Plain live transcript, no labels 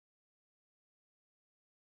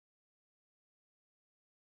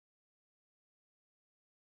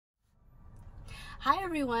Hi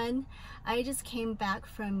everyone! I just came back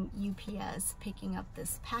from UPS picking up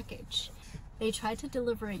this package. They tried to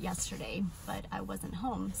deliver it yesterday, but I wasn't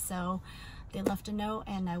home, so they left a note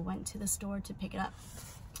and I went to the store to pick it up.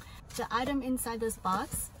 The item inside this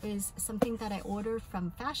box is something that I ordered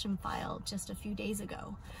from Fashionphile just a few days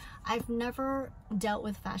ago. I've never dealt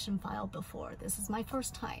with Fashionphile before. This is my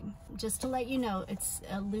first time. Just to let you know, it's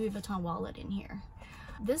a Louis Vuitton wallet in here.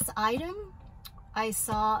 This item I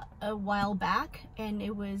saw a while back and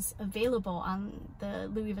it was available on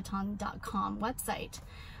the LouisVuitton.com website.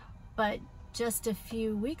 But just a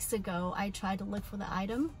few weeks ago, I tried to look for the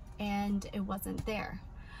item and it wasn't there.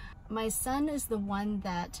 My son is the one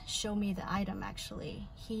that showed me the item actually.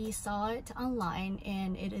 He saw it online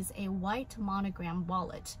and it is a white monogram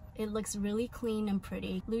wallet. It looks really clean and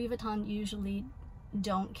pretty. Louis Vuitton usually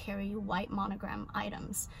don't carry white monogram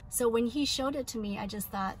items. So when he showed it to me, I just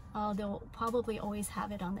thought, oh, they'll probably always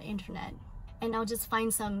have it on the internet and I'll just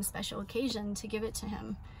find some special occasion to give it to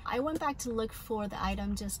him. I went back to look for the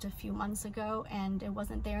item just a few months ago and it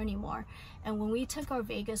wasn't there anymore. And when we took our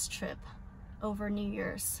Vegas trip over New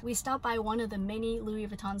Year's, we stopped by one of the many Louis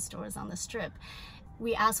Vuitton stores on the strip.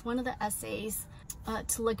 We asked one of the SAs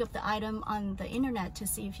to look up the item on the internet to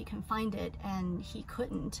see if he can find it, and he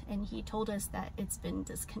couldn't, and he told us that it's been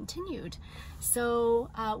discontinued. So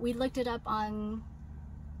we looked it up on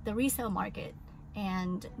the resale market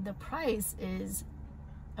and the price is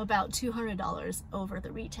about $200 over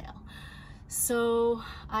the retail. So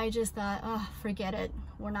I just thought, oh, forget it.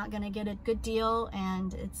 We're not gonna get a good deal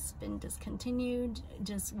and it's been discontinued.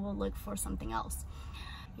 Just we'll look for something else.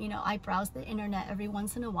 You know, I browse the internet every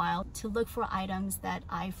once in a while to look for items that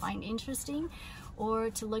I find interesting or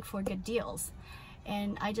to look for good deals.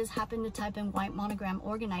 And I just happened to type in white monogram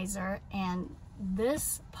organizer and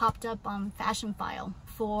this popped up on Fashionphile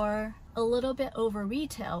for a little bit over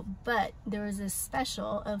retail, but there was a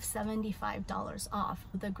special of $75 off.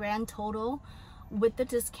 The grand total with the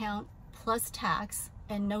discount plus tax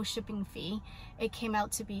and no shipping fee, it came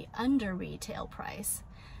out to be under retail price.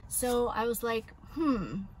 So I was like,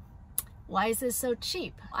 why is this so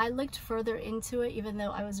cheap? I looked further into it even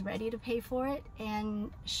though I was ready to pay for it,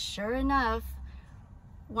 and sure enough,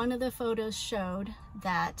 one of the photos showed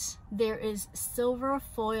that there is silver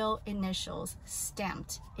foil initials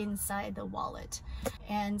stamped inside the wallet.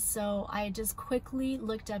 And so I just quickly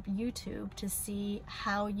looked up YouTube to see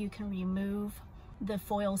how you can remove the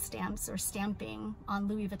foil stamps or stamping on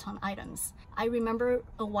Louis Vuitton items. I remember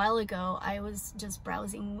a while ago I was just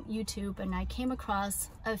browsing YouTube and I came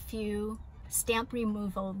across a few stamp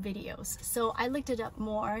removal videos. So I looked it up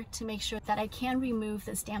more to make sure that I can remove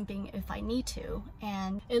the stamping if I need to,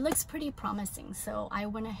 and it looks pretty promising. So I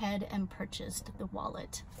went ahead and purchased the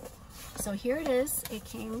wallet. So here it is. It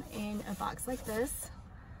came in a box like this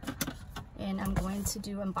and I'm going to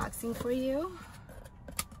do unboxing for you.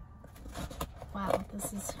 Wow,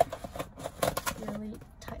 this is really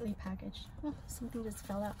tightly packaged. Oh, something just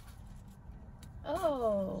fell out.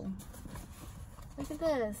 Oh, look at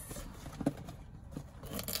this.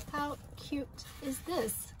 How cute is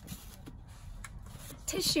this?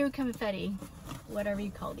 Tissue confetti, whatever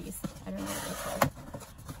you call these. I don't know what they're called.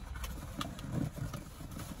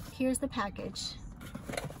 Here's the package.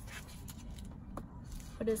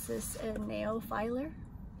 What is this, a nail filer?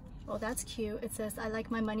 Oh, that's cute. It says, I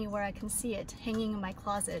like my money where I can see it, hanging in my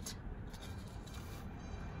closet.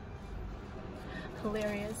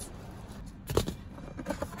 Hilarious.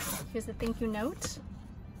 Here's a thank you note.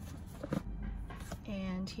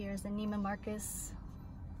 And here's the Neiman Marcus,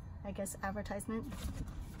 I guess, advertisement.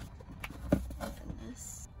 Open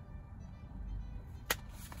this.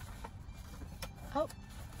 Oh,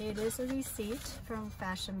 it is a receipt from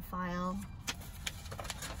Fashionphile.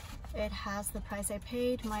 It has the price I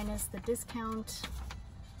paid minus the discount,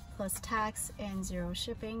 plus tax and 0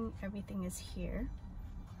 shipping. Everything is here.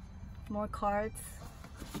 More cards.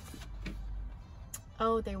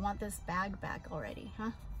 Oh, they want this bag back already,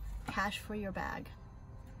 huh? Cash for your bag.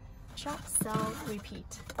 Shop, sell,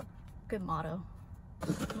 repeat. Good motto.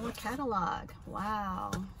 More catalog.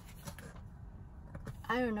 Wow.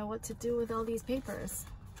 I don't know what to do with all these papers.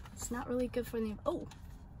 It's not really good for the... Oh,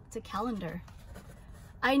 it's a calendar.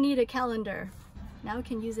 I need a calendar. Now I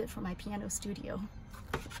can use it for my piano studio.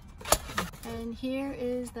 And here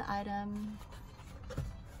is the item.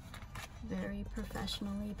 Very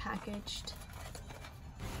professionally packaged.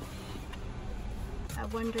 I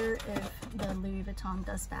wonder if the Louis Vuitton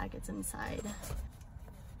dust bag is inside.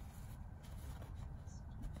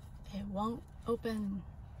 It won't open.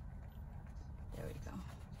 There we go.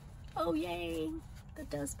 Oh yay! The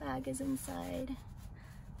dust bag is inside.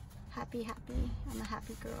 Happy, happy. I'm a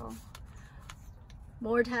happy girl.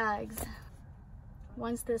 More tags.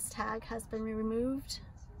 Once this tag has been removed,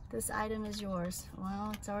 this item is yours.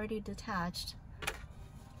 Well, it's already detached.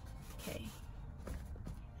 Okay.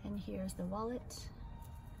 And here's the wallet.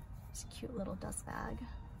 It's a cute little dust bag.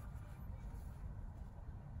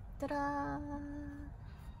 Ta-da!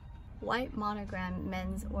 White Monogram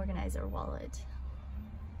men's organizer wallet.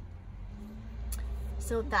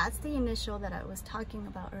 So that's the initial that I was talking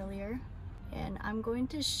about earlier. And I'm going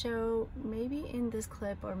to show, maybe in this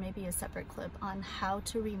clip or maybe a separate clip, on how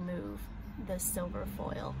to remove the silver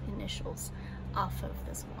foil initials off of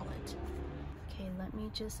this wallet. Okay, let me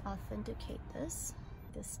just authenticate this.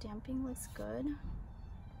 The stamping looks good.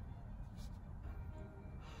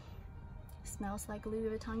 Smells like Louis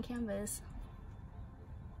Vuitton canvas.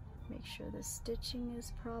 Make sure the stitching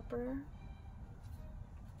is proper.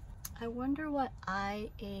 I wonder what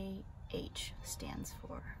IAH stands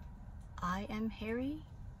for. I am Harry,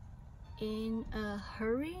 in a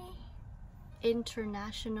hurry,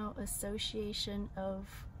 International Association of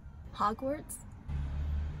Hogwarts.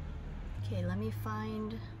 Okay, let me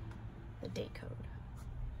find the date code.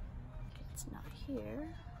 Okay, it's not here.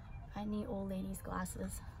 I need old lady's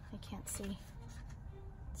glasses. I can't see.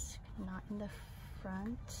 It's not in the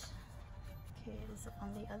front. Okay, is it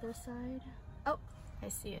on the other side? Oh, I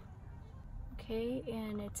see it. Okay,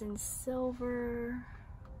 and it's in silver.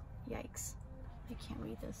 Yikes, I can't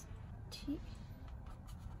read this. T.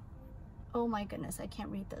 Oh my goodness, I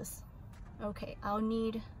can't read this. Okay, I'll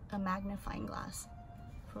need a magnifying glass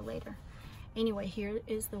for later. Anyway, here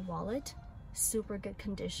is the wallet. Super good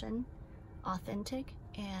condition, authentic,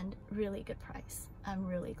 and really good price. I'm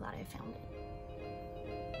really glad I found it.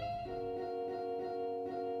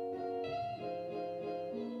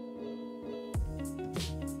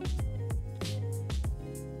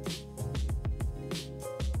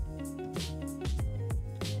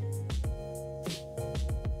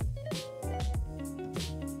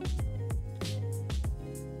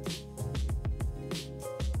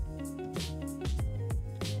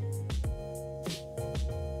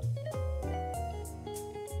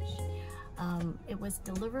 It was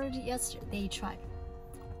delivered yesterday. They tried.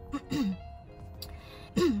 Okay,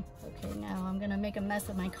 now I'm gonna make a mess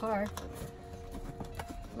of my car.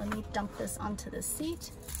 Let me dump this onto the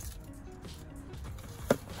seat.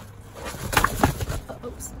 Oh,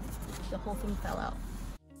 oops, the whole thing fell out.